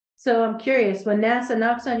So I'm curious, when NASA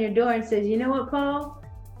knocks on your door and says, you know what, Paul,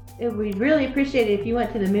 we'd really appreciate it if you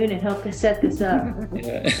went to the moon and helped us set this up.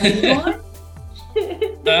 Yeah. Are you going?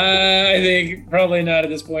 I think probably not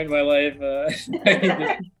at this point in my life.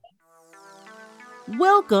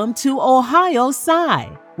 Welcome to Ohio Sci,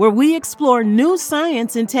 where we explore new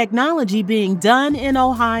science and technology being done in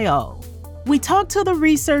Ohio. We talk to the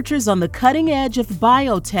researchers on the cutting edge of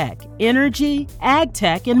biotech, energy, ag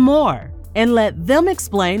tech, and more, and let them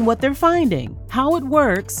explain what they're finding, how it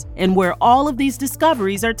works, and where all of these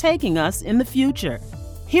discoveries are taking us in the future.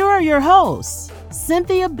 Here are your hosts,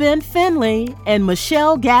 Cynthia Bent-Finley and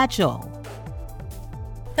Michelle Gatchell.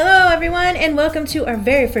 Hello, everyone, and welcome to our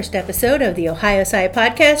very first episode of the Ohio Sci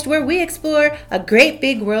Podcast, where we explore a great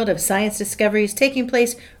big world of science discoveries taking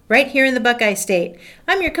place right here in the Buckeye State.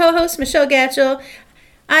 I'm your co-host, Michelle Gatchell.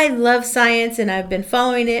 I love science, and I've been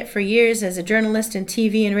following it for years as a journalist in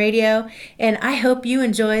TV and radio, and I hope you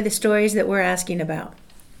enjoy the stories that we're asking about.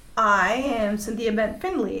 I am Cynthia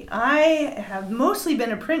Bent-Finley. I have mostly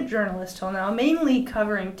been a print journalist till now, mainly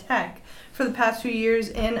covering tech for the past few years,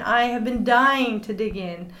 and I have been dying to dig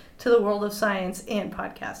in to the world of science and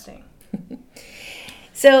podcasting.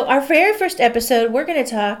 So our very first episode, we're going to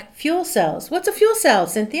talk fuel cells. What's a fuel cell,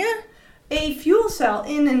 Cynthia? A fuel cell,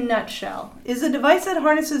 in a nutshell, is a device that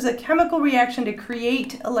harnesses a chemical reaction to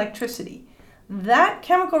create electricity. That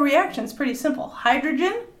chemical reaction is pretty simple.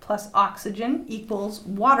 Hydrogen plus oxygen equals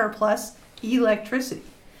water plus electricity.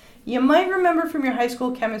 You might remember from your high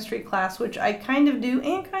school chemistry class, which I kind of do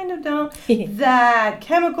and kind of don't, that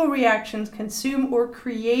chemical reactions consume or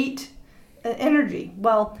create energy.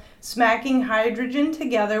 Well, smacking hydrogen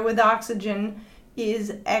together with oxygen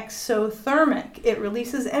is exothermic. It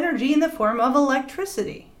releases energy in the form of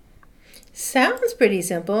electricity. Sounds pretty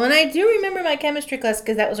simple, and I do remember my chemistry class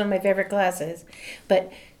because that was one of my favorite classes.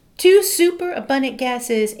 But two super abundant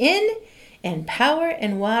gases in and power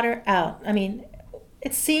and water out. I mean,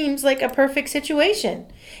 it seems like a perfect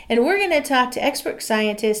situation. And we're going to talk to expert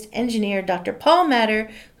scientist, engineer Dr. Paul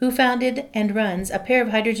Matter, who founded and runs a pair of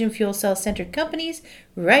hydrogen fuel cell-centered companies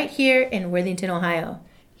right here in Worthington, Ohio.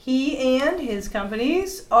 He and his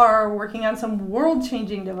companies are working on some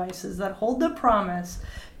world-changing devices that hold the promise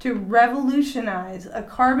to revolutionize a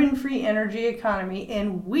carbon-free energy economy,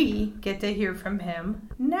 and we get to hear from him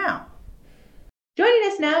now.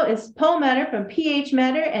 Joining us now is Paul Matter from pH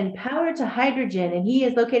Matter and Power to Hydrogen, and he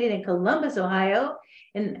is located in Columbus, Ohio.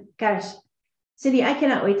 And gosh, Cindy, I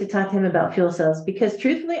cannot wait to talk to him about fuel cells because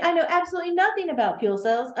truthfully, I know absolutely nothing about fuel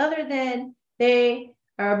cells other than they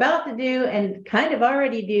are about to do and kind of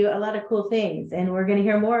already do a lot of cool things. And we're going to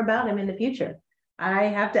hear more about them in the future. I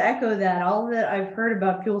have to echo that. All that I've heard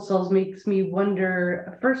about fuel cells makes me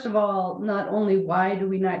wonder, first of all, not only why do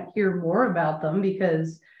we not hear more about them,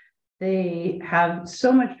 because they have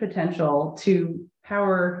so much potential to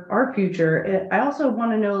power our future. I also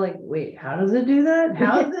want to know, wait, how does it do that?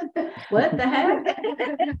 How is it? What the heck?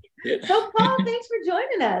 So, Paul, thanks for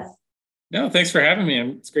joining us. No, thanks for having me.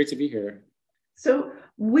 It's great to be here. So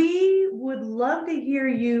we would love to hear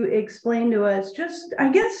you explain to us, just,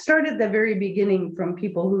 I guess, start at the very beginning from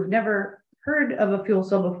people who've never heard of a fuel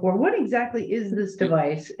cell before. What exactly is this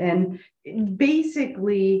device? And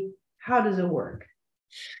basically, how does it work?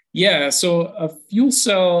 Yeah, so a fuel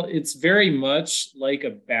cell, it's very much like a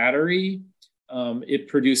battery. It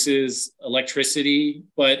produces electricity,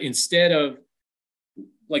 but instead of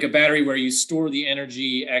like a battery where you store the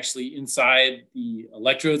energy actually inside the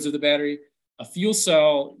electrodes of the battery, a fuel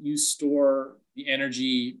cell, you store the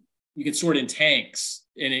energy, you can store it in tanks,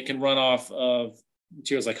 and it can run off of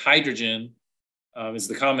materials like hydrogen, is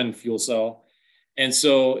the common fuel cell. And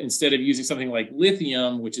so instead of using something like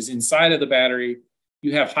lithium, which is inside of the battery,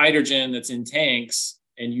 you have hydrogen that's in tanks,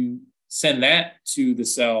 and you send that to the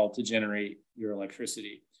cell to generate your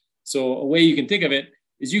electricity. So a way you can think of it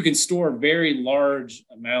is you can store very large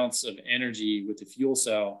amounts of energy with the fuel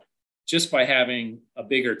cell just by having a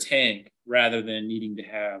bigger tank rather than needing to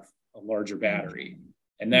have a larger battery.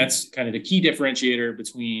 And that's kind of the key differentiator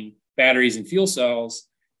between batteries and fuel cells.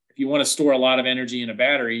 If you want to store a lot of energy in a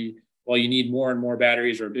battery, well, you need more and more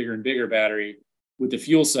batteries or a bigger and bigger battery. With the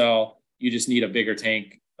fuel cell, you just need a bigger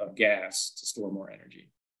tank of gas to store more energy.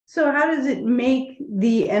 So how does it make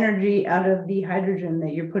the energy out of the hydrogen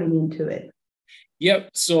that you're putting into it?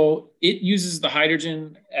 Yep. So it uses the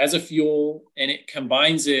hydrogen as a fuel, and it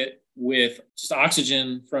combines it with just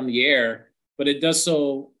oxygen from the air, but it does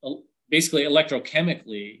so basically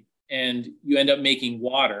electrochemically, and you end up making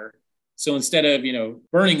water. So instead of,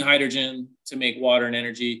 burning hydrogen to make water and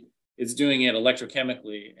energy, it's doing it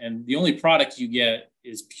electrochemically. And the only product you get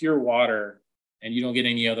is pure water, and you don't get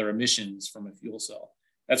any other emissions from a fuel cell.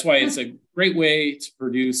 That's why it's a great way to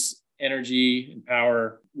produce energy and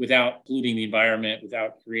power without polluting the environment,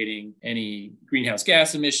 without creating any greenhouse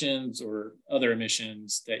gas emissions or other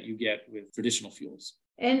emissions that you get with traditional fuels.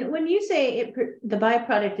 And when you say the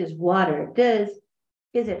byproduct is water, is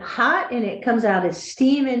it hot and it comes out as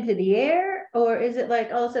steam into the air, or is it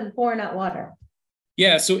like all of a sudden pouring out water?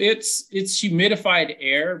 Yeah, so it's humidified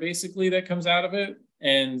air basically that comes out of it.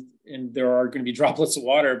 And there are going to be droplets of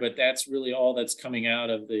water, but that's really all that's coming out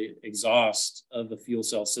of the exhaust of the fuel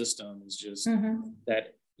cell system is just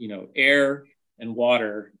that, air and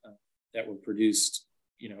water that were produced,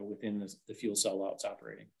 within the fuel cell while it's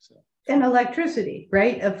operating. So. And electricity,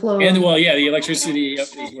 right? A flow. And the electricity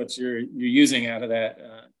is what you're using out of that,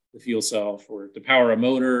 the fuel cell to power a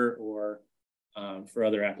motor or for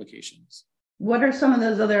other applications. What are some of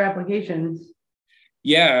those other applications?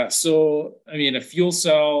 Yeah, so a fuel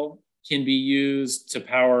cell can be used to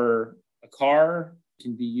power a car,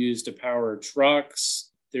 can be used to power trucks.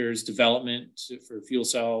 There's development for fuel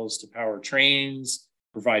cells to power trains,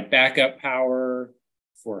 provide backup power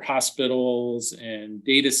for hospitals and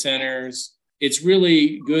data centers. It's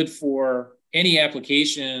really good for any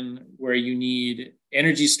application where you need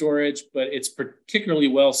energy storage, but it's particularly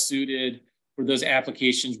well suited for those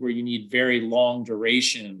applications where you need very long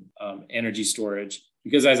duration energy storage.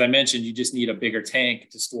 Because as I mentioned, you just need a bigger tank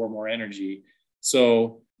to store more energy.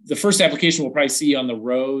 So the first application we'll probably see on the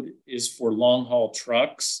road is for long haul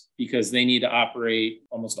trucks because they need to operate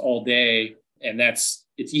almost all day. And it's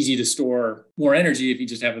easy to store more energy if you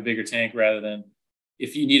just have a bigger tank rather than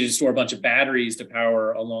if you needed to store a bunch of batteries to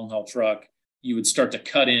power a long haul truck, you would start to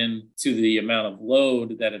cut in to the amount of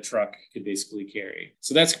load that a truck could basically carry.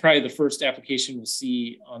 So that's probably the first application we'll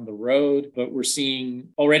see on the road, but we're seeing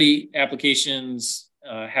already applications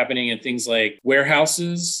happening in things like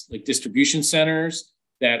warehouses, like distribution centers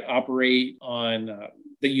that operate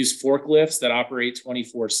that use forklifts that operate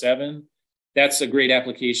 24/7. That's a great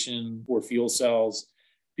application for fuel cells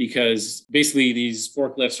because basically these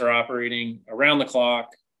forklifts are operating around the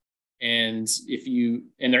clock. And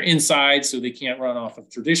they're inside, so they can't run off of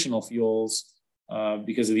traditional fuels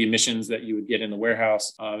because of the emissions that you would get in the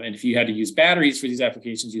warehouse. And if you had to use batteries for these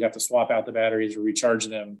applications, you'd have to swap out the batteries or recharge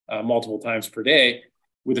them multiple times per day.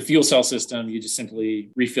 With a fuel cell system, you just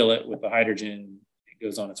simply refill it with the hydrogen and it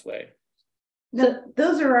goes on its way.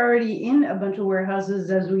 Those are already in a bunch of warehouses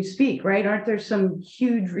as we speak, right? Aren't there some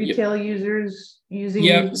huge retail users using?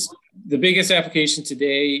 Yep. The biggest application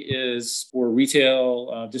today is for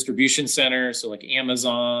retail distribution centers, so like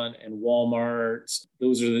Amazon and Walmart.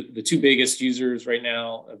 Those are the two biggest users right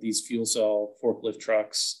now of these fuel cell forklift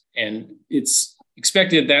trucks. And it's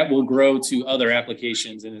expected that will grow to other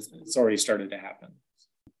applications, and it's already started to happen.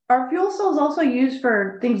 Are fuel cells also used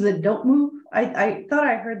for things that don't move? I thought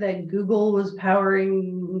I heard that Google was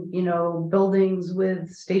powering, buildings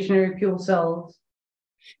with stationary fuel cells.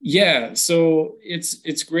 Yeah, so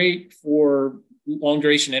it's great for long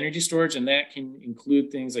duration energy storage, and that can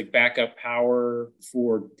include things like backup power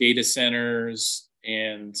for data centers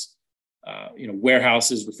and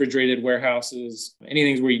warehouses, refrigerated warehouses,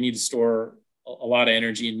 anything where you need to store a lot of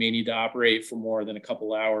energy and may need to operate for more than a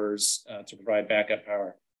couple hours to provide backup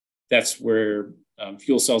power. That's where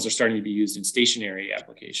fuel cells are starting to be used in stationary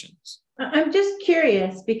applications. I'm just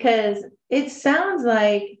curious because it sounds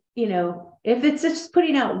like, if it's just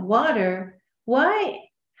putting out water, why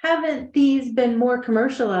haven't these been more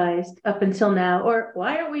commercialized up until now? Or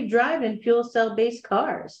why aren't we driving fuel cell based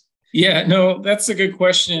cars? Yeah, no, that's a good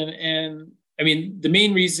question. And the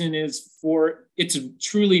main reason is for it to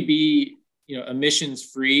truly be, emissions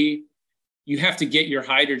free, you have to get your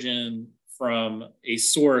hydrogen from a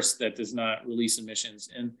source that does not release emissions.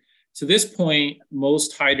 And to this point,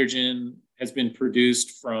 most hydrogen has been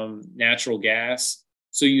produced from natural gas.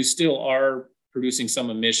 So you still are producing some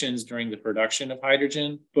emissions during the production of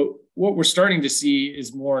hydrogen. But what we're starting to see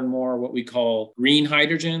is more and more what we call green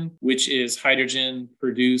hydrogen, which is hydrogen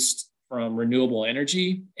produced from renewable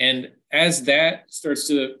energy. And as that starts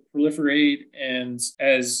to proliferate and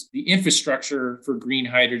as the infrastructure for green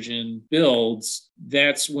hydrogen builds,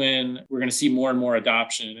 that's when we're going to see more and more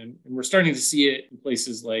adoption. And we're starting to see it in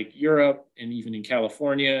places like Europe and even in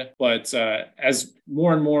California. But as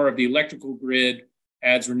more and more of the electrical grid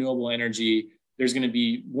adds renewable energy, there's going to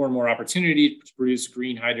be more and more opportunity to produce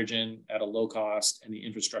green hydrogen at a low cost, and the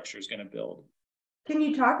infrastructure is going to build. Can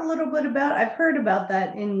you talk a little bit about, I've heard about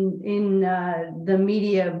that in the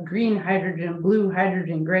media, green hydrogen, blue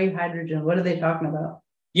hydrogen, gray hydrogen. What are they talking about?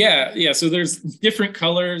 Yeah. So there's different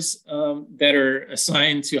colors that are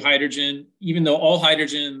assigned to hydrogen. Even though all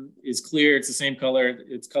hydrogen is clear, it's the same color.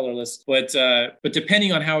 It's colorless. But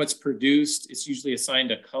depending on how it's produced, it's usually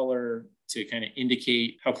assigned a color to kind of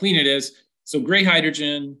indicate how clean it is. So gray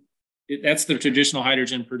hydrogen, that's the traditional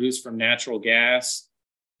hydrogen produced from natural gas.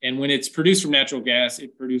 And when it's produced from natural gas,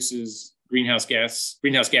 it produces greenhouse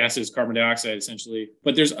gases, carbon dioxide, essentially.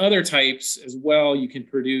 But there's other types as well. You can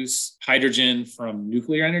produce hydrogen from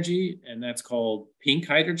nuclear energy, and that's called pink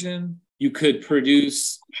hydrogen. You could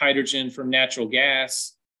produce hydrogen from natural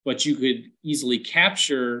gas, but you could easily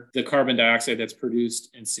capture the carbon dioxide that's produced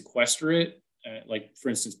and sequester it. Like, for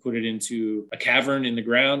instance, put it into a cavern in the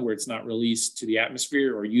ground where it's not released to the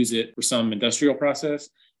atmosphere, or use it for some industrial process.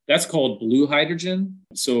 That's called blue hydrogen.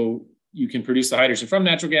 So you can produce the hydrogen from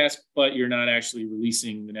natural gas, but you're not actually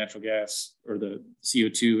releasing the natural gas or the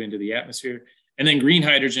CO2 into the atmosphere. And then green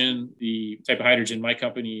hydrogen, the type of hydrogen my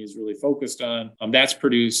company is really focused on, that's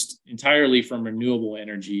produced entirely from renewable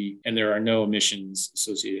energy, and there are no emissions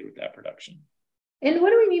associated with that production. And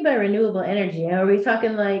what do we mean by renewable energy? Are we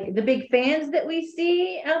talking like the big fans that we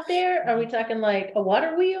see out there? Are we talking like a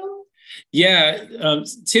water wheel? Yeah,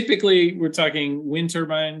 typically we're talking wind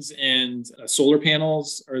turbines and solar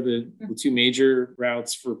panels are the two major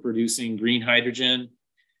routes for producing green hydrogen.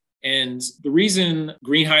 And the reason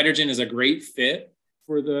green hydrogen is a great fit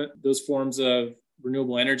for those forms of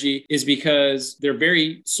renewable energy is because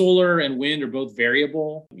solar and wind are both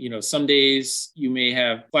variable. Some days you may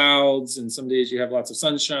have clouds and some days you have lots of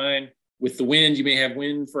sunshine. With the wind, you may have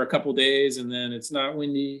wind for a couple of days and then it's not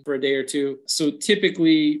windy for a day or two. So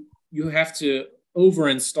typically you have to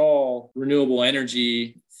over-install renewable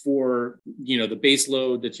energy for, the base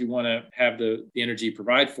load that you want to have the energy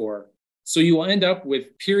provide for. So you will end up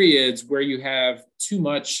with periods where you have too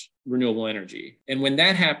much renewable energy. And when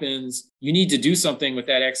that happens, you need to do something with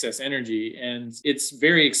that excess energy. And it's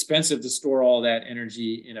very expensive to store all that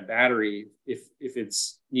energy in a battery if it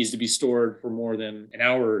needs to be stored for more than an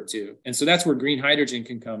hour or two. And so that's where green hydrogen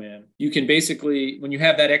can come in. You can basically, when you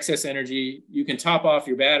have that excess energy, you can top off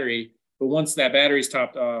your battery. But once that battery's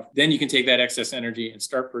topped off, then you can take that excess energy and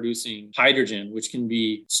start producing hydrogen, which can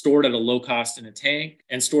be stored at a low cost in a tank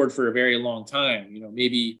and stored for a very long time.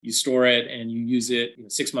 Maybe you store it and you use it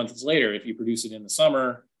 6 months later if you produce it in the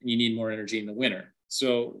summer and you need more energy in the winter.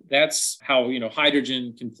 So that's how,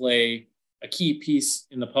 hydrogen can play a key piece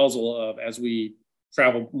in the puzzle of, as we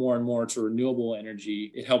travel more and more to renewable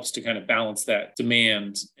energy, it helps to kind of balance that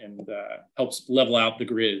demand and helps level out the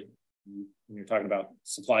grid when you're talking about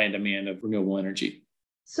supply and demand of renewable energy.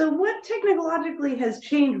 So what technologically has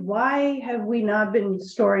changed? Why have we not been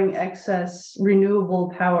storing excess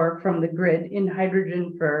renewable power from the grid in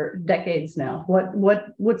hydrogen for decades now?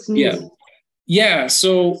 What's new? Yeah.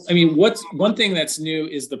 So, what's one thing that's new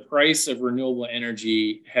is the price of renewable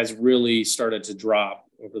energy has really started to drop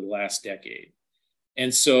over the last decade.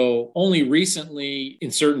 And so only recently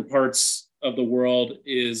in certain parts of the world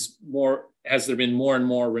has there been more and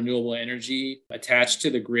more renewable energy attached to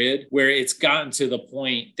the grid, where it's gotten to the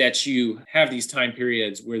point that you have these time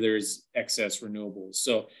periods where there's excess renewables.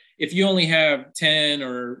 So if you only have 10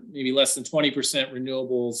 or maybe less than 20%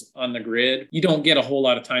 renewables on the grid, you don't get a whole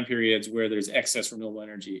lot of time periods where there's excess renewable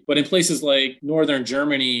energy. But in places like northern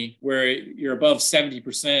Germany, where you're above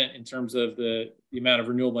 70% in terms of the amount of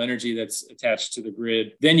renewable energy that's attached to the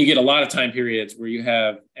grid, then you get a lot of time periods where you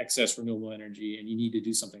have excess renewable energy and you need to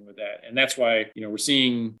do something with that. And that's why, we're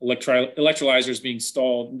seeing electrolyzers being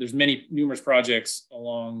installed. There's numerous projects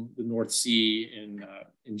along the North Sea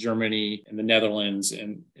in Germany and the Netherlands.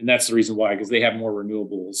 And that's the reason why, because they have more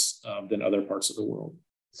renewables than other parts of the world.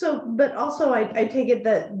 So, but also I take it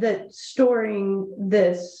that storing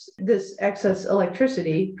this excess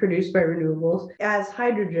electricity produced by renewables as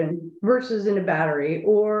hydrogen versus in a battery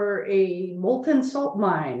or a molten salt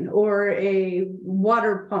mine or a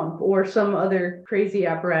water pump or some other crazy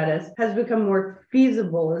apparatus has become more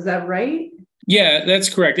feasible. Is that right? Yeah, that's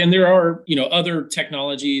correct. And there are, other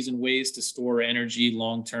technologies and ways to store energy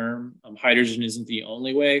long term. Hydrogen isn't the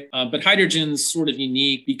only way, but hydrogen's sort of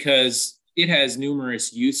unique because it has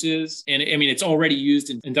numerous uses. And it's already used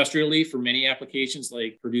industrially for many applications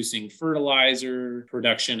like producing fertilizer,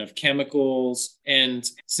 production of chemicals. And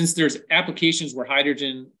since there's applications where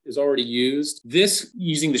hydrogen is already used,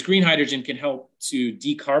 using this green hydrogen can help to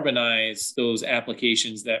decarbonize those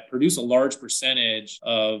applications that produce a large percentage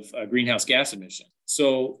of greenhouse gas emissions.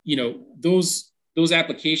 So, those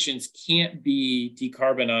applications can't be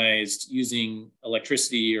decarbonized using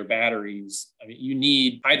electricity or batteries. You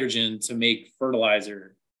need hydrogen to make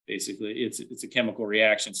fertilizer, basically. It's a chemical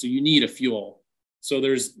reaction. So you need a fuel. So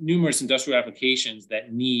there's numerous industrial applications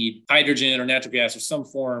that need hydrogen or natural gas or some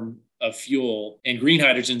form of fuel. And green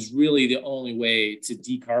hydrogen is really the only way to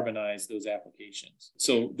decarbonize those applications.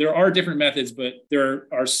 So there are different methods, but there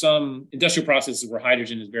are some industrial processes where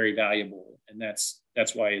hydrogen is very valuable. And that's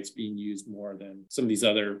why it's being used more than some of these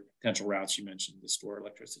other potential routes you mentioned to store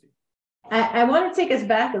electricity. I want to take us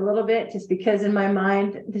back a little bit, just because in my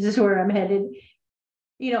mind, this is where I'm headed.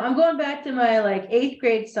 I'm going back to my like 8th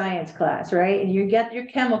grade science class, right? And you get your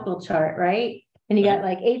chemical chart, right? And you got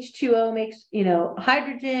like H2O makes,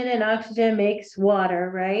 hydrogen and oxygen makes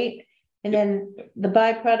water, right? And then the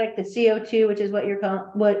byproduct, the CO2, which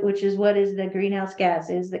is what is the greenhouse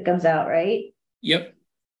gases that comes out, right? Yep.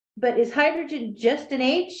 But is hydrogen just an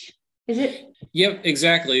H? Is it? Yep,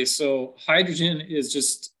 exactly. So hydrogen is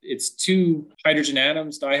it's 2 hydrogen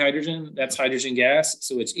atoms, dihydrogen. That's hydrogen gas.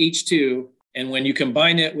 So it's H2. And when you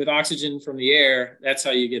combine it with oxygen from the air, that's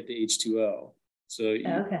how you get the H2O. So you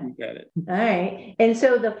got it. All right. And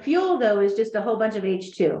so the fuel, though, is just a whole bunch of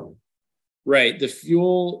H2. Right. The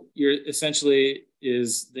fuel, is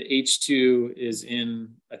the H2 is in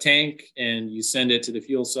a tank, and you send it to the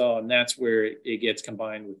fuel cell, and that's where it gets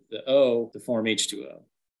combined with the O to form H2O.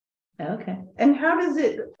 Okay. And how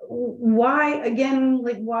does why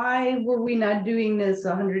were we not doing this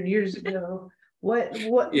 100 years ago? What's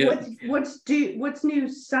new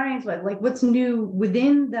science wise? Like, what's new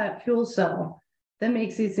within that fuel cell that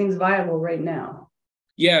makes these things viable right now?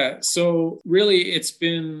 Yeah, so really it's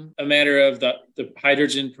been a matter of the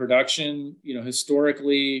hydrogen production.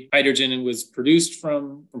 Historically, hydrogen was produced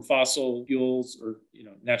from fossil fuels or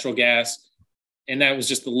natural gas, and that was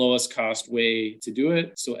just the lowest cost way to do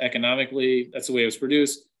it. So economically, that's the way it was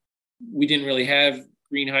produced. We didn't really have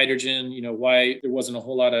green hydrogen, why there wasn't a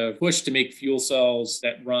whole lot of push to make fuel cells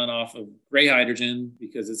that run off of gray hydrogen,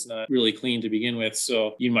 because it's not really clean to begin with.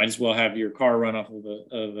 So you might as well have your car run off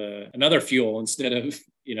of another fuel instead of,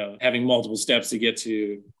 having multiple steps to get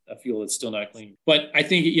to a fuel that's still not clean. But I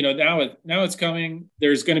think, now it's coming.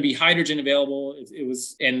 There's going to be hydrogen available.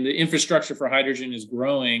 And the infrastructure for hydrogen is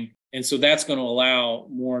growing. And so that's going to allow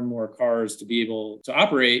more and more cars to be able to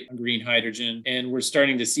operate on green hydrogen. And we're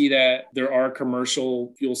starting to see that there are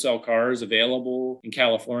commercial fuel cell cars available in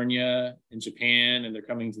California and Japan, and they're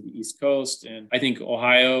coming to the East Coast. And I think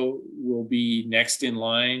Ohio will be next in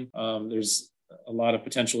line. There's a lot of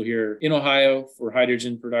potential here in Ohio for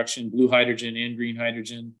hydrogen production, blue hydrogen and green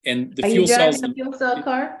hydrogen. And the fuel cells. Are you driving a fuel cell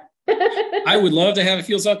car? I would love to have a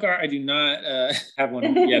fuel cell car. I do not have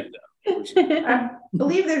one yet, though. I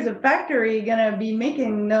believe there's a factory going to be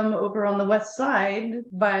making them over on the west side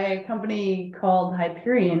by a company called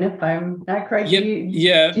Hyperion, if I'm not correct. Yep. Do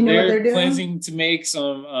you know what they're doing? Planning to make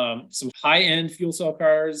some high-end fuel cell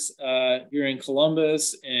cars here in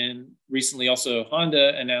Columbus, and recently also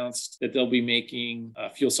Honda announced that they'll be making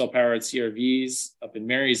fuel cell powered CRVs up in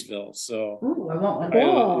Marysville. So I want one.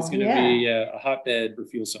 Ohio is going to be a hotbed for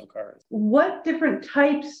fuel cell cars. What different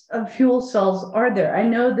types of fuel cells are there? I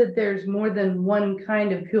know that there's more than one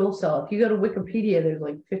kind of fuel cell. If you go to Wikipedia, there's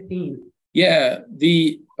like 15. Yeah,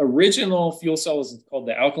 the original fuel cell was called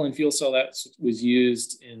the alkaline fuel cell. That was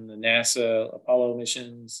used in the NASA Apollo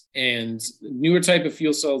missions. And the newer type of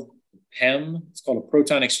fuel cell, PEM, it's called a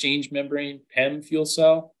proton exchange membrane, PEM fuel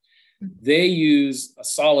cell. They use a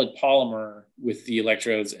solid polymer with the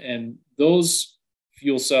electrodes, and those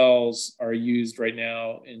fuel cells are used right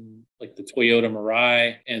now in like the Toyota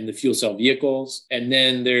Mirai and the fuel cell vehicles. And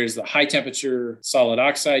then there's the high temperature solid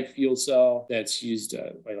oxide fuel cell that's used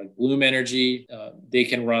by like Bloom Energy. They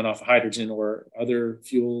can run off hydrogen or other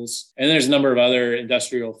fuels. And there's a number of other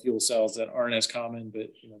industrial fuel cells that aren't as common, but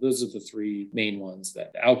those are the 3 main ones.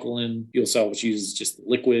 That the alkaline fuel cell, which uses just the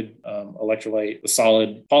liquid electrolyte, the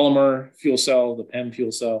solid polymer fuel cell, the PEM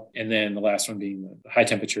fuel cell, and then the last one being the high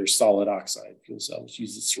temperature solid oxide fuel cell, which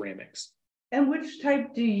uses ceramics. And which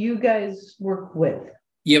type do you guys work with?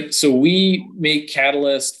 Yep. So we make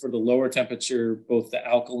catalyst for the lower temperature, both the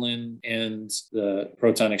alkaline and the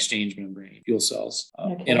proton exchange membrane fuel cells.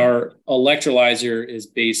 And our electrolyzer is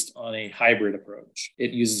based on a hybrid approach.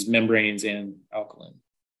 It uses membranes and alkaline.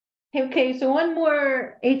 Okay, so one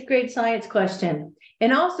more 8th grade science question.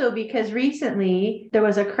 And also because recently there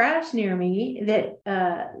was a crash near me that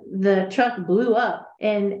the truck blew up,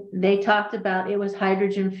 and they talked about it was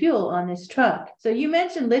hydrogen fuel on this truck. So you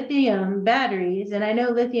mentioned lithium batteries, and I know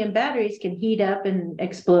lithium batteries can heat up and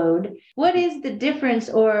explode. What is the difference,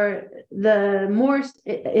 or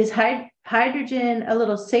is hydrogen a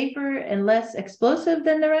little safer and less explosive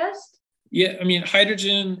than the rest? Yeah, I mean,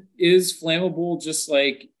 hydrogen is flammable just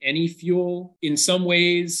like any fuel. In some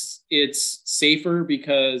ways, it's safer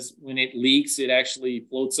because when it leaks, it actually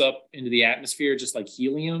floats up into the atmosphere just like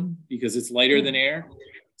helium because it's lighter than air.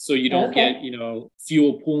 So you don't get,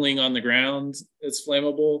 fuel pooling on the ground that's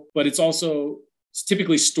flammable, but it's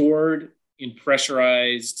typically stored in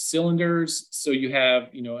pressurized cylinders. So you have,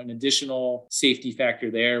 an additional safety factor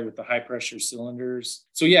there with the high pressure cylinders.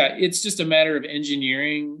 So yeah, it's just a matter of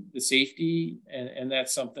engineering the safety. And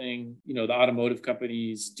that's something, the automotive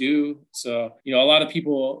companies do. So, a lot of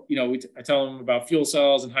people, I tell them about fuel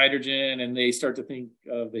cells and hydrogen and they start to think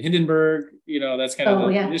of the Hindenburg, that's kind of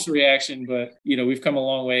the initial reaction, but, we've come a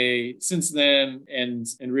long way since then. And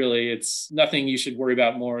really it's nothing you should worry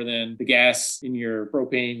about more than the gas in your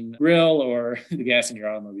propane grill or the gas in your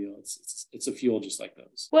automobile. It's a fuel just like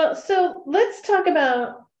those. Well, so let's talk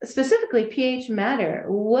about specifically pH matter.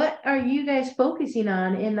 What are you guys focusing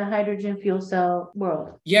on in the hydrogen fuel cell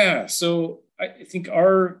world? Yeah, so I think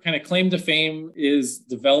our kind of claim to fame is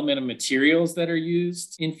development of materials that are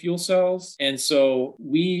used in fuel cells. And so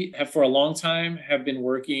we have for a long time have been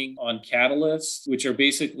working on catalysts, which are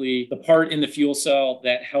basically the part in the fuel cell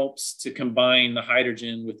that helps to combine the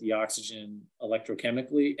hydrogen with the oxygen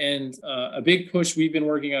electrochemically. And a big push we've been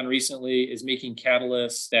working on recently is making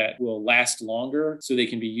catalysts that will last longer so they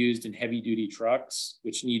can be used in heavy duty trucks,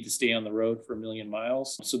 which need to stay on the road for 1 million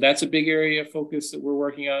miles. So that's a big area of focus that we're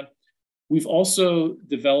working on. We've also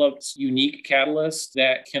developed unique catalysts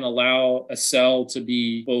that can allow a cell to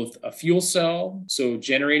be both a fuel cell, so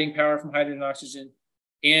generating power from hydrogen and oxygen,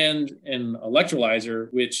 and an electrolyzer,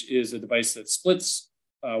 which is a device that splits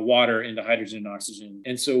water into hydrogen and oxygen.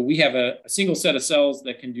 And so we have a single set of cells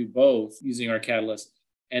that can do both using our catalyst.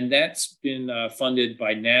 And that's been funded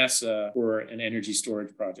by NASA for an energy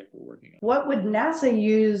storage project we're working on. What would NASA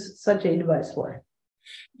use such a device for?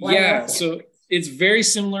 Yeah, so it's very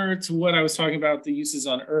similar to what I was talking about, the uses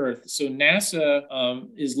on Earth. So NASA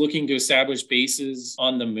is looking to establish bases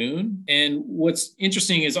on the moon. And what's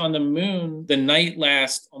interesting is on the moon, the night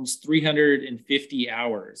lasts almost 350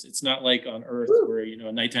 hours. It's not like on Earth where,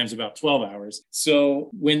 nighttime's about 12 hours.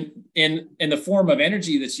 So and the form of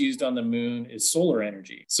energy that's used on the moon is solar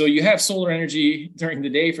energy. So you have solar energy during the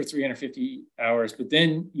day for 350 hours, but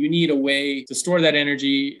then you need a way to store that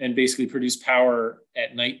energy and basically produce power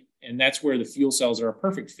at night. And that's where the fuel cells are a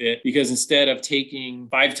perfect fit, because instead of taking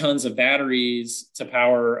 5 tons of batteries to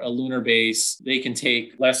power a lunar base, they can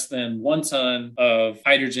take less than 1 ton of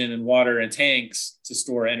hydrogen and water and tanks to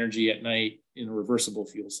store energy at night in a reversible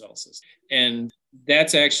fuel cell system. And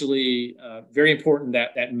that's actually very important,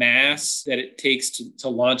 that mass that it takes to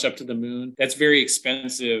launch up to the moon. That's very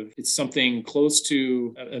expensive. It's something close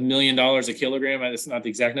to $1 million a kilogram. That's not the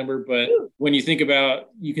exact number, but when you think about,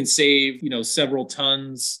 you can save, several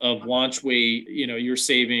tons of launch weight, you're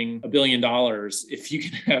saving $1 billion if you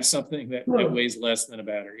can have something that weighs less than a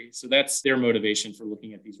battery. So that's their motivation for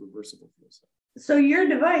looking at these reversible fuel cells. So your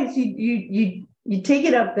device, you take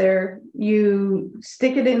it up there, you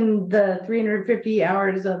stick it in the 350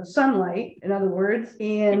 hours of sunlight, in other words,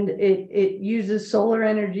 and it uses solar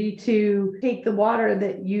energy to take the water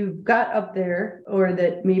that you've got up there, or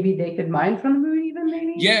that maybe they could mine from the moon even,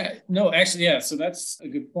 maybe? Yeah, no, actually, yeah. So that's a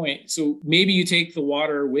good point. So maybe you take the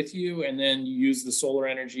water with you and then you use the solar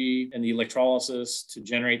energy and the electrolysis to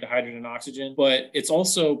generate the hydrogen and oxygen. But it's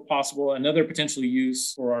also possible, another potential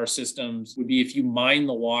use for our systems would be if you mine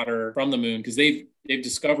the water from the moon, because they've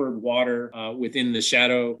discovered water within the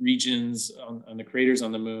shadow regions on the craters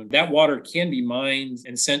on the moon. That water can be mined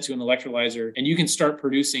and sent to an electrolyzer, and you can start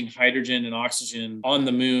producing hydrogen and oxygen on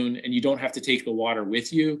the moon, and you don't have to take the water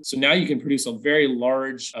with you. So now you can produce a very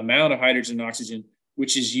large amount of hydrogen and oxygen,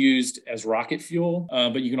 which is used as rocket fuel,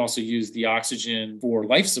 but you can also use the oxygen for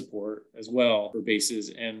life support as well for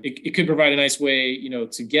bases. And it could provide a nice way,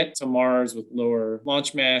 to get to Mars with lower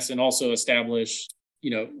launch mass, and also establish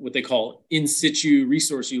what they call in situ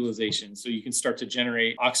resource utilization. So you can start to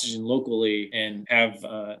generate oxygen locally and have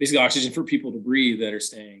basically oxygen for people to breathe that are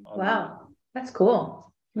staying on. Wow, that's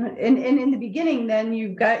cool. And in the beginning, then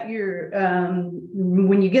you've got your,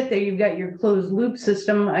 when you get there, you've got your closed loop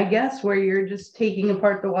system, I guess, where you're just taking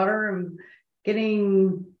apart the water and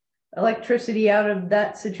getting electricity out of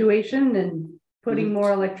that situation and putting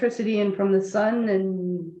more electricity in from the sun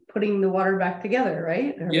and putting the water back together,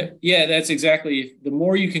 right? Yeah, that's exactly. The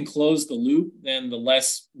more you can close the loop, then the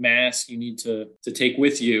less mass you need to take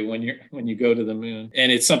with you when you go to the moon.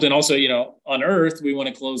 And it's something also, on Earth, we want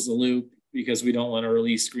to close the loop because we don't want to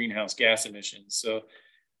release greenhouse gas emissions. So,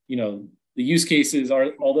 the use cases are,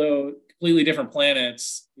 although completely different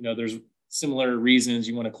planets, there's similar reasons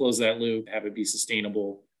you want to close that loop, have it be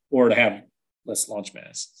sustainable or to have less launch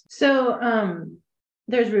mass. So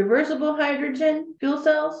there's reversible hydrogen fuel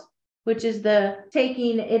cells, which is the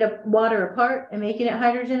taking water apart and making it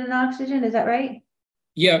hydrogen and oxygen. Is that right?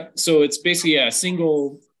 Yeah. So it's basically a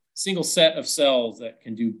single set of cells that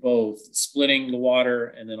can do both, splitting the water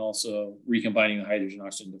and then also recombining the hydrogen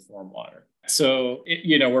oxygen to form water. So,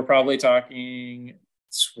 we're probably talking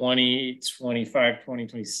 2025,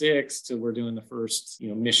 2026 till we're doing the first,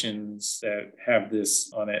 missions that have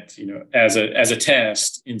this on it, as a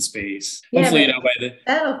test in space. Yeah, hopefully, by the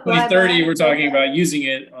 2030, we're talking about using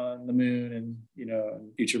it on the moon and,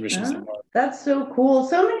 future missions on Mars. That's so cool.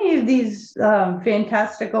 So many of these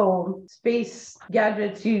fantastical space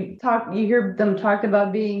gadgets you hear them talked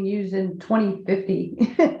about being used in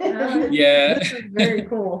 2050. Yeah. This is very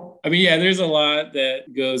cool. I mean, there's a lot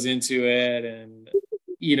that goes into it, and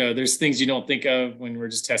there's things you don't think of when we're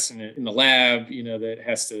just testing it in the lab, that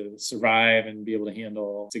has to survive and be able to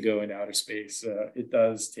handle to go into outer space. It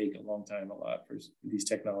does take a long time, a lot for these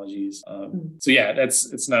technologies.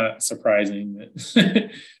 It's not surprising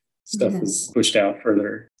that stuff is pushed out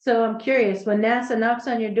further. So I'm curious, when NASA knocks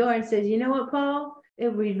on your door and says, you know what, Paul,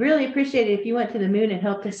 we'd really appreciate it if you went to the moon and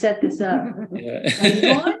helped us set this up. Yeah. Are you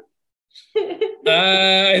going?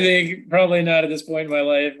 I think probably not at this point in my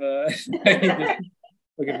life.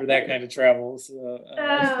 Looking for that kind of travel. So,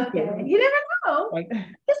 okay. You never know.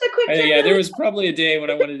 Just a quick. There was probably a day when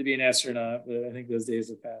I wanted to be an astronaut, but I think those days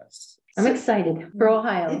have passed. I'm excited for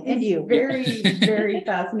Ohio and you. Very, very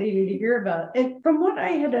fascinating to hear about. And from what I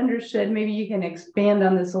had understood, maybe you can expand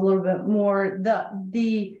on this a little bit more.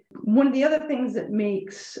 The one of the other things that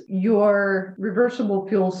makes your reversible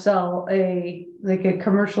fuel cell a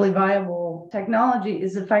commercially viable technology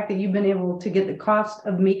is the fact that you've been able to get the cost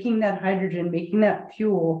of making that hydrogen, making that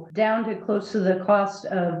fuel down to close to the cost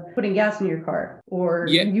of putting gas in your car or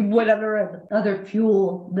whatever other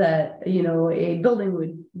fuel that a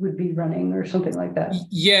building would be running or something like that.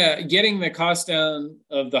 Yeah, getting the cost down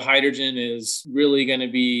of the hydrogen is really going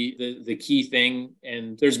to be the key thing.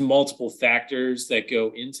 And there's multiple factors that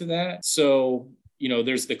go into that. So,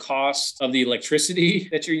 there's the cost of the electricity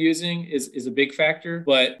that you're using is a big factor.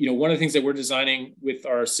 But, one of the things that we're designing with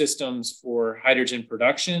our systems for hydrogen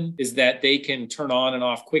production is that they can turn on and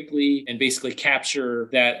off quickly and basically capture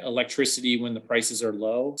that electricity when the prices are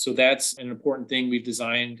low. So that's an important thing we've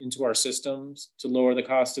designed into our systems to lower the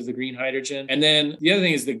cost of the green hydrogen. And then the other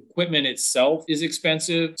thing is the equipment itself is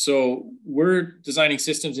expensive. So we're designing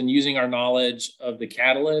systems and using our knowledge of the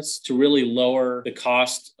catalyst to really lower the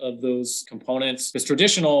cost of those components. Because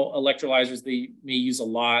traditional electrolyzers, they may use a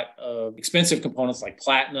lot of expensive components like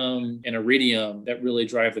platinum and iridium that really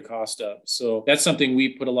drive the cost up. So that's something we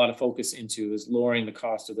put a lot of focus into, is lowering the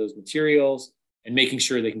cost of those materials and making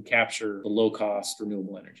sure they can capture the low cost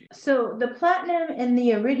renewable energy. So the platinum and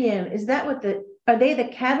the iridium, are they the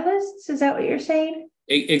catalysts? Is that what you're saying?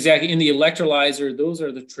 Exactly. In the electrolyzer, those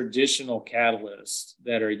are the traditional catalysts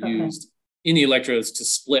that are used in the electrodes to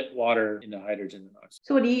split water into hydrogen and oxygen.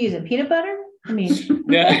 So what do you use, peanut butter? I mean,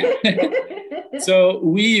 yeah. So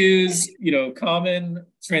we use, common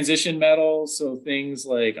transition metals. So things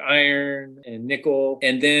like iron and nickel.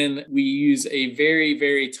 And then we use a very,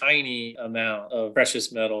 very tiny amount of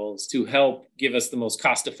precious metals to help give us the most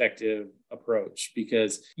cost-effective approach,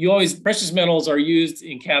 because precious metals are used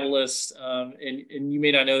in catalysts. And you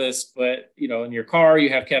may not know this, but, in your car,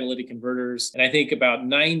 you have catalytic converters. And I think about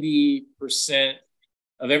 90%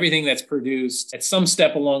 of everything that's produced, at some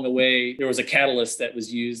step along the way, there was a catalyst that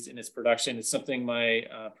was used in its production. It's something my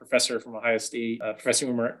professor from Ohio State, Professor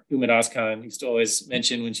Umar Ozkan, used to always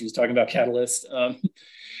mention when she was talking about catalysts.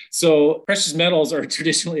 So precious metals are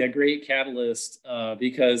traditionally a great catalyst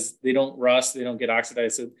because they don't rust, they don't get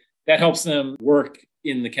oxidized. So that helps them work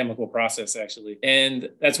in the chemical process, actually. And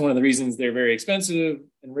that's one of the reasons they're very expensive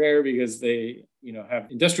and rare, because they have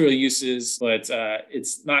industrial uses, but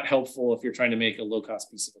it's not helpful if you're trying to make a low-cost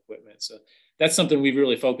piece of equipment. So that's something we've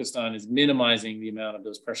really focused on, is minimizing the amount of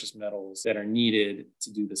those precious metals that are needed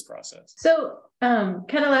to do this process. So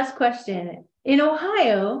kind of last question. In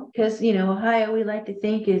Ohio, because, Ohio, we like to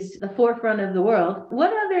think is the forefront of the world.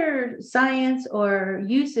 What other science or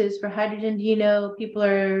uses for hydrogen do people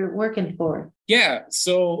are working for? Yeah,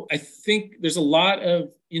 so I think there's a lot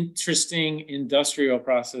of interesting industrial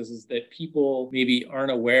processes that people maybe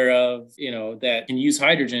aren't aware of, that can use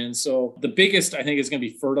hydrogen. So the biggest, I think, is going to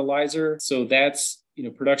be fertilizer. So that's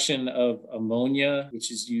production of ammonia, which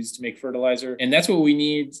is used to make fertilizer. And that's what we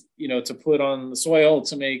need, to put on the soil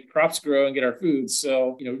to make crops grow and get our food.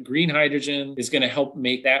 So, green hydrogen is going to help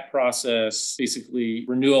make that process basically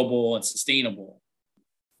renewable and sustainable.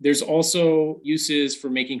 There's also uses for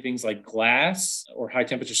making things like glass or high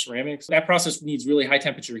temperature ceramics. That process needs really high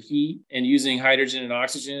temperature heat, and using hydrogen and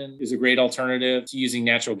oxygen is a great alternative to using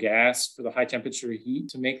natural gas for the high temperature heat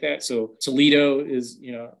to make that. So Toledo is,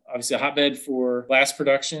 obviously a hotbed for glass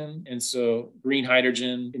production. And so green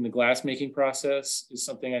hydrogen in the glass making process is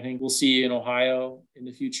something I think we'll see in Ohio in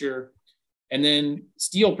the future. And then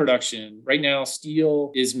steel production. Right now,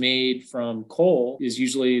 steel is made from coal, is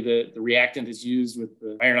usually the reactant that's used with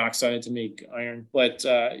the iron oxide to make iron. But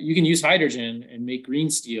you can use hydrogen and make green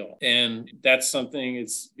steel. And that's something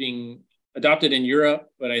that's being adopted in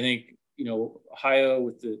Europe. But I think, Ohio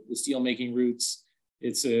with the steel making roots,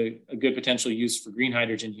 it's a good potential use for green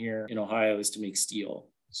hydrogen here in Ohio is to make steel.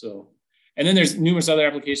 So, and then there's numerous other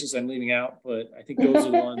applications I'm leaving out, but I think those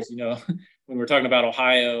are the ones, when we're talking about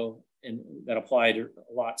Ohio, and that applied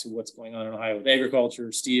a lot to what's going on in Ohio with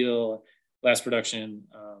agriculture, steel, glass production.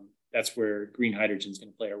 That's where green hydrogen is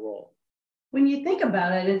going to play a role. When you think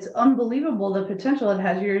about it, it's unbelievable the potential it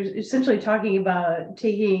has. You're essentially talking about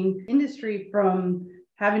taking industry from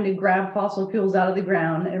having to grab fossil fuels out of the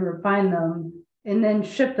ground and refine them and then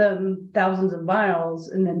ship them thousands of miles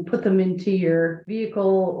and then put them into your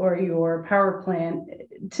vehicle or your power plant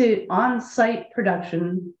to on-site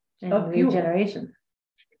production And of fuel. regeneration.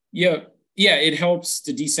 Yeah, it helps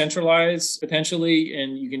to decentralize potentially,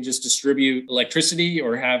 and you can just distribute electricity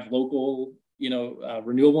or have local,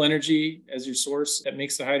 renewable energy as your source that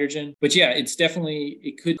makes the hydrogen. But yeah,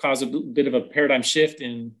 it could cause a bit of a paradigm shift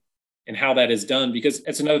in how that is done, because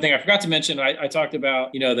that's another thing I forgot to mention. I talked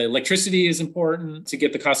about, the electricity is important to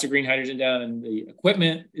get the cost of green hydrogen down, and the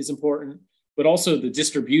equipment is important, but also the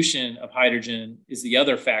distribution of hydrogen is the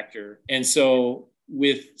other factor. And so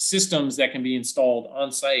with systems that can be installed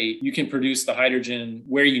on site, you can produce the hydrogen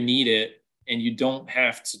where you need it, and you don't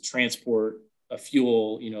have to transport a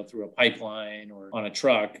fuel, through a pipeline or on a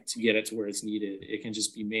truck to get it to where it's needed. It can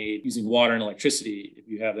just be made using water and electricity if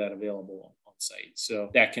you have that available on site. So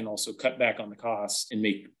that can also cut back on the cost and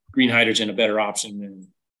make green hydrogen a better option than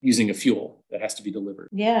using a fuel that has to be delivered.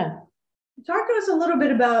 Yeah. Talk to us a little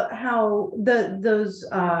bit about how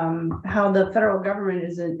how the federal government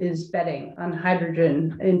is betting on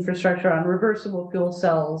hydrogen infrastructure, on reversible fuel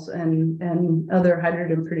cells and other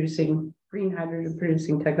green hydrogen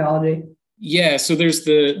producing technology. Yeah, so there's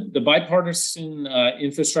the bipartisan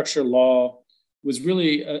infrastructure law was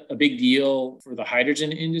really a big deal for the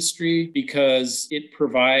hydrogen industry because it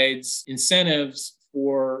provides incentives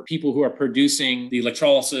for people who are producing the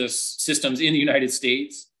electrolysis systems in the United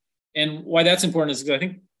States. And why that's important is because I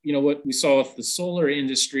think, what we saw with the solar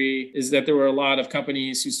industry is that there were a lot of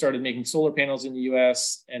companies who started making solar panels in the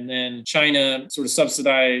US, and then China sort of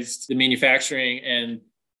subsidized the manufacturing, and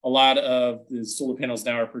a lot of the solar panels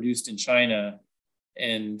now are produced in China.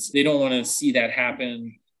 And they don't want to see that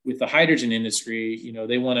happen with the hydrogen industry.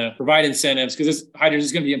 They want to provide incentives because hydrogen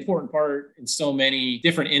is going to be an important part in so many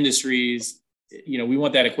different industries. We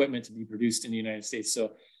want that equipment to be produced in the United States.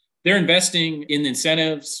 So they're investing in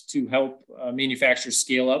incentives to help manufacturers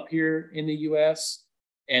scale up here in the US.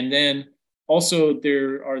 And then also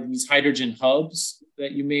there are these hydrogen hubs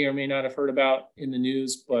that you may or may not have heard about in the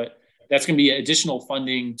news, but that's going to be additional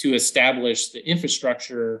funding to establish the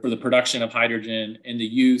infrastructure for the production of hydrogen and the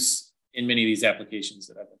use in many of these applications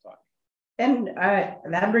that I've been talking about.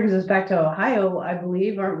 And that brings us back to Ohio, I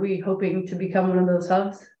believe. Aren't we hoping to become one of those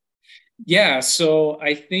hubs? Yeah, so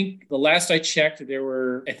I think the last I checked, there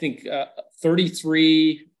were,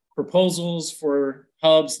 33 proposals for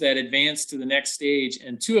hubs that advanced to the next stage.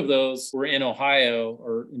 And 2 of those were in Ohio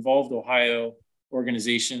or involved Ohio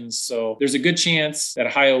organizations. So there's a good chance that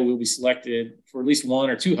Ohio will be selected for at least 1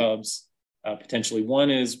 or 2 hubs. Potentially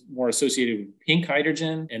one is more associated with pink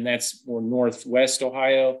hydrogen, and that's more Northwest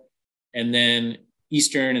Ohio. And then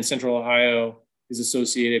Eastern and Central Ohio is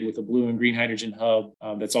associated with a blue and green hydrogen hub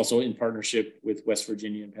that's also in partnership with West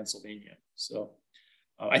Virginia and Pennsylvania. So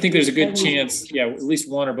I think there's a good chance, at least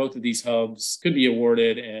 1 or both of these hubs could be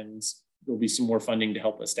awarded, and there'll be some more funding to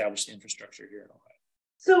help establish the infrastructure here in Ohio.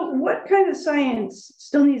 So what kind of science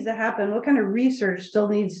still needs to happen? What kind of research still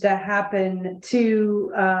needs to happen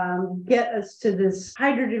to get us to this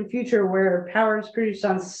hydrogen future where power is produced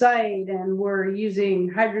on site and we're using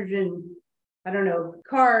hydrogen,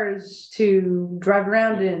 cars to drive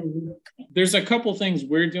around in? There's a couple things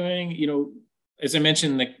we're doing, as I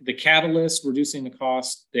mentioned, the catalyst, reducing the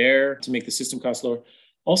cost there to make the system cost lower.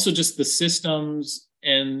 Also just the systems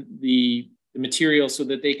and the material so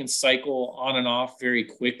that they can cycle on and off very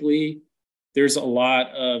quickly. There's a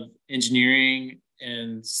lot of engineering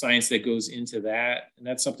and science that goes into that. And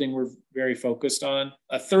that's something we're very focused on.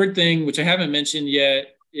 A third thing, which I haven't mentioned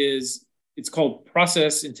yet, is it's called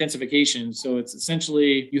process intensification. So it's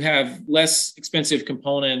essentially you have less expensive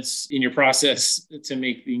components in your process to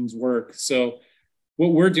make things work. So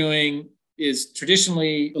what we're doing is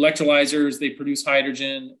traditionally electrolyzers, they produce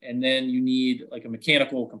hydrogen, and then you need like a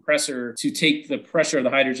mechanical compressor to take the pressure of the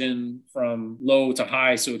hydrogen from low to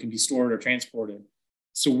high so it can be stored or transported.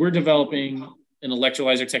 So we're developing an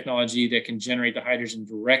electrolyzer technology that can generate the hydrogen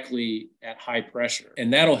directly at high pressure.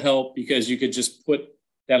 And that'll help because you could just put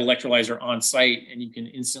that electrolyzer on site and you can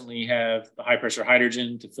instantly have the high pressure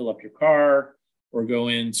hydrogen to fill up your car or go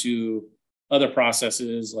into other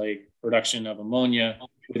processes like production of ammonia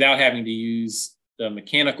without having to use the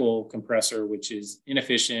mechanical compressor, which is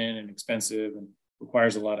inefficient and expensive and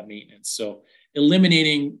requires a lot of maintenance. So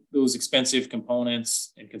eliminating those expensive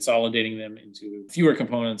components and consolidating them into fewer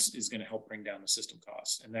components is going to help bring down the system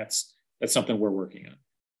costs. And that's something we're working on.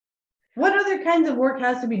 What other kinds of work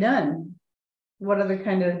has to be done? What other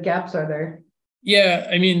kind of gaps are there? Yeah,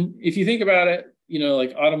 I mean, if you think about it,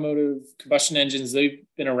 like automotive combustion engines, they've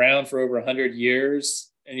been around for over 100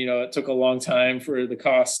 years. And, it took a long time for the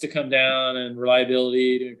costs to come down and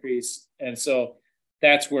reliability to increase. And so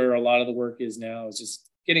that's where a lot of the work is now, is just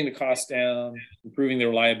getting the costs down, improving the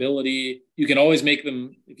reliability. You can always make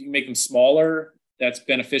them, if you can make them smaller, that's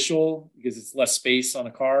beneficial because it's less space on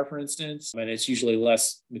a car, for instance, and it's usually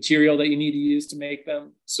less material that you need to use to make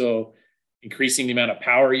them. So increasing the amount of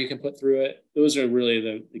power you can put through it, those are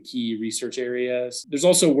really the key research areas. There's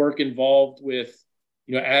also work involved with,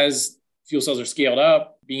 as fuel cells are scaled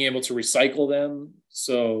up, being able to recycle them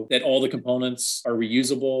so that all the components are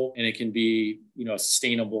reusable and it can be, a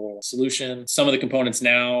sustainable solution. Some of the components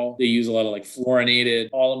now, they use a lot of like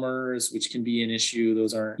fluorinated polymers, which can be an issue.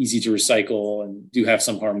 Those aren't easy to recycle and do have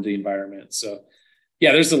some harm to the environment. So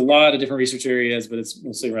yeah, there's a lot of different research areas, but it's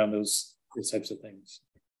mostly around those types of things.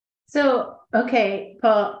 So, okay,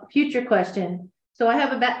 Paul, future question. So I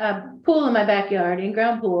have a pool in my backyard,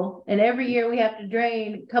 in-ground pool, and every year we have to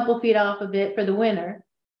drain a couple feet off of it for the winter.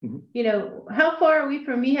 Mm-hmm. How far are we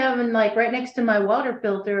from me having like right next to my water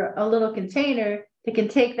filter, a little container that can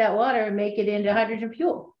take that water and make it into hydrogen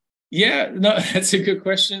fuel? Yeah, no, that's a good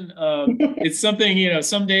question. It's something,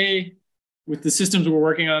 someday with the systems we're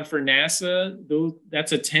working on for NASA,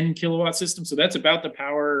 that's a 10 kilowatt system. So that's about the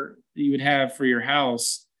power that you would have for your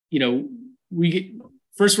house.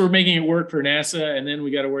 First we're making it work for NASA, and then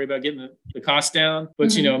we got to worry about getting the cost down. But,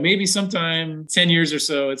 mm-hmm. Maybe sometime 10 years or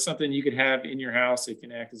so, it's something you could have in your house. It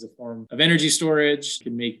can act as a form of energy storage. It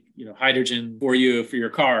can make, hydrogen for your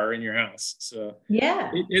car in your house. So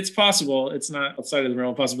yeah, it's possible. It's not outside of the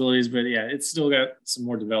realm of possibilities, but yeah, it's still got some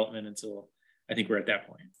more development until I think we're at that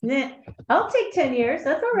point. Yeah, I'll take 10 years.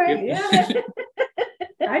 That's all right. Yep. Yeah.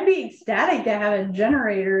 I'd be ecstatic to have a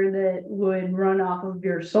generator that would run off of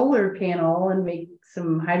your solar panel and make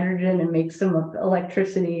some hydrogen and make some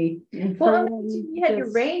electricity. Well, you had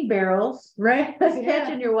your rain barrels, right?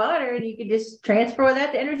 Catching your water, and you could just transfer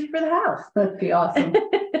that to energy for the house. That'd be awesome.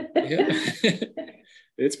 Yeah,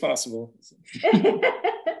 it's possible.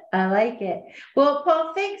 I like it. Well,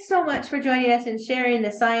 Paul, thanks so much for joining us and sharing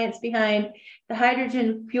the science behind the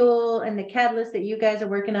hydrogen fuel and the catalyst that you guys are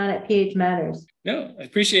working on at PH Matters. No, I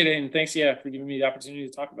appreciate it. And thanks, for giving me the opportunity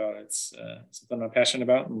to talk about it. It's something I'm passionate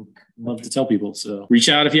about and love to tell people. So reach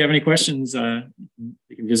out if you have any questions. You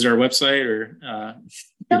can visit our website or...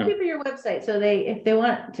 Tell people your website so if they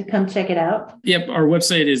want to come check it out. Yep, our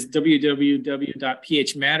website is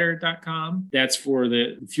www.phmatter.com. That's for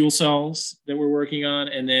the fuel cells that we're working on.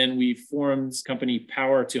 And then we formed company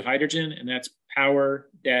Power to Hydrogen, and that's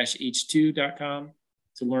power-h2.com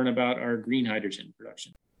to learn about our green hydrogen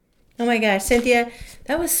production. Oh my gosh, Cynthia,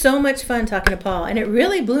 that was so much fun talking to Paul. And it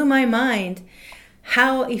really blew my mind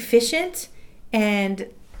how efficient and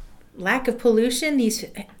lack of pollution these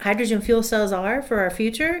hydrogen fuel cells are for our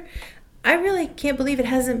future. I really can't believe it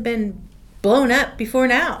hasn't been blown up before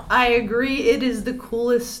now. I agree. It is the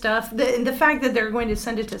coolest stuff. The fact that they're going to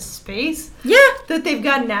send it to space. Yeah. That they've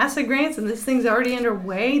got NASA grants and this thing's already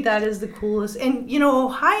underway. That is the coolest. And,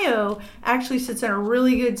 Ohio actually sits in a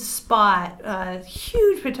really good spot.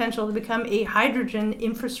 Huge potential to become a hydrogen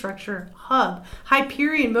infrastructure hub.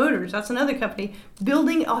 Hyperion Motors, that's another company,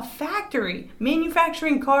 building a factory,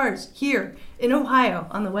 manufacturing cars here in Ohio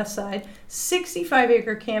on the west side.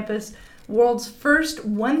 65-acre campus. World's first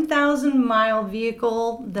 1,000-mile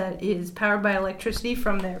vehicle that is powered by electricity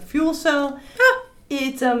from their fuel cell.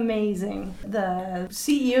 It's amazing. The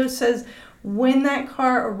CEO says when that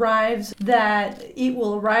car arrives that it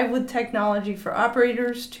will arrive with technology for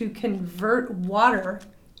operators to convert water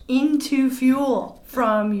into fuel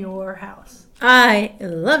from your house. I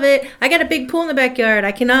love it. I got a big pool in the backyard.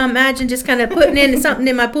 I cannot imagine just kind of putting in something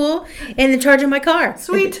in my pool and then charging my car.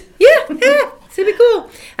 Sweet. Yeah. It's going to be cool.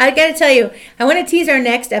 I got to tell you, I want to tease our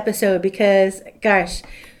next episode because, gosh,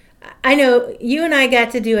 I know you and I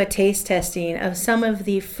got to do a taste testing of some of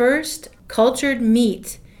the first cultured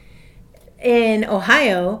meat in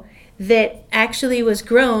Ohio that actually was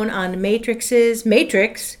grown on matrix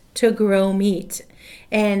to grow meat.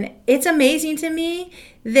 And it's amazing to me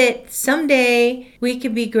that someday we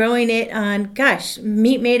could be growing it on,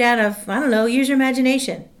 meat made out of, I don't know, use your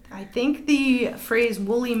imagination. I think the phrase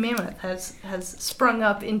woolly mammoth has sprung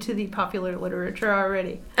up into the popular literature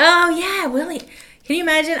already. Oh, yeah, Willie. Can you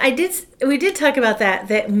imagine? We did talk about that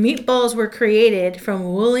meatballs were created from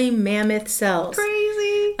woolly mammoth cells.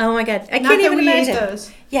 Crazy. Oh my God. I can't even imagine. Ate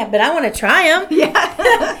those. Yeah, but I want to try them.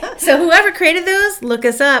 Yeah. So whoever created those, look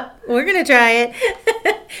us up. We're going to try it.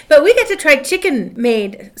 But we got to try chicken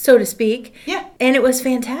made, so to speak. Yeah. And it was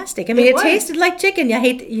fantastic. I mean, it tasted like chicken. I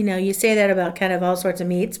hate, you say that about kind of all sorts of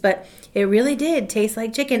meats, but it really did taste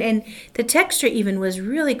like chicken. And the texture even was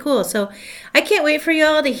really cool. So I can't wait for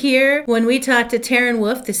y'all to hear when we talk to Taryn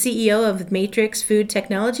Wolf, the CEO of Matrix Food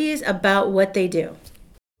Technologies, about what they do.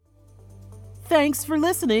 Thanks for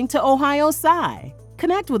listening to Ohio Sci.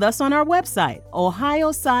 Connect with us on our website,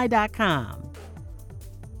 ohiosci.com.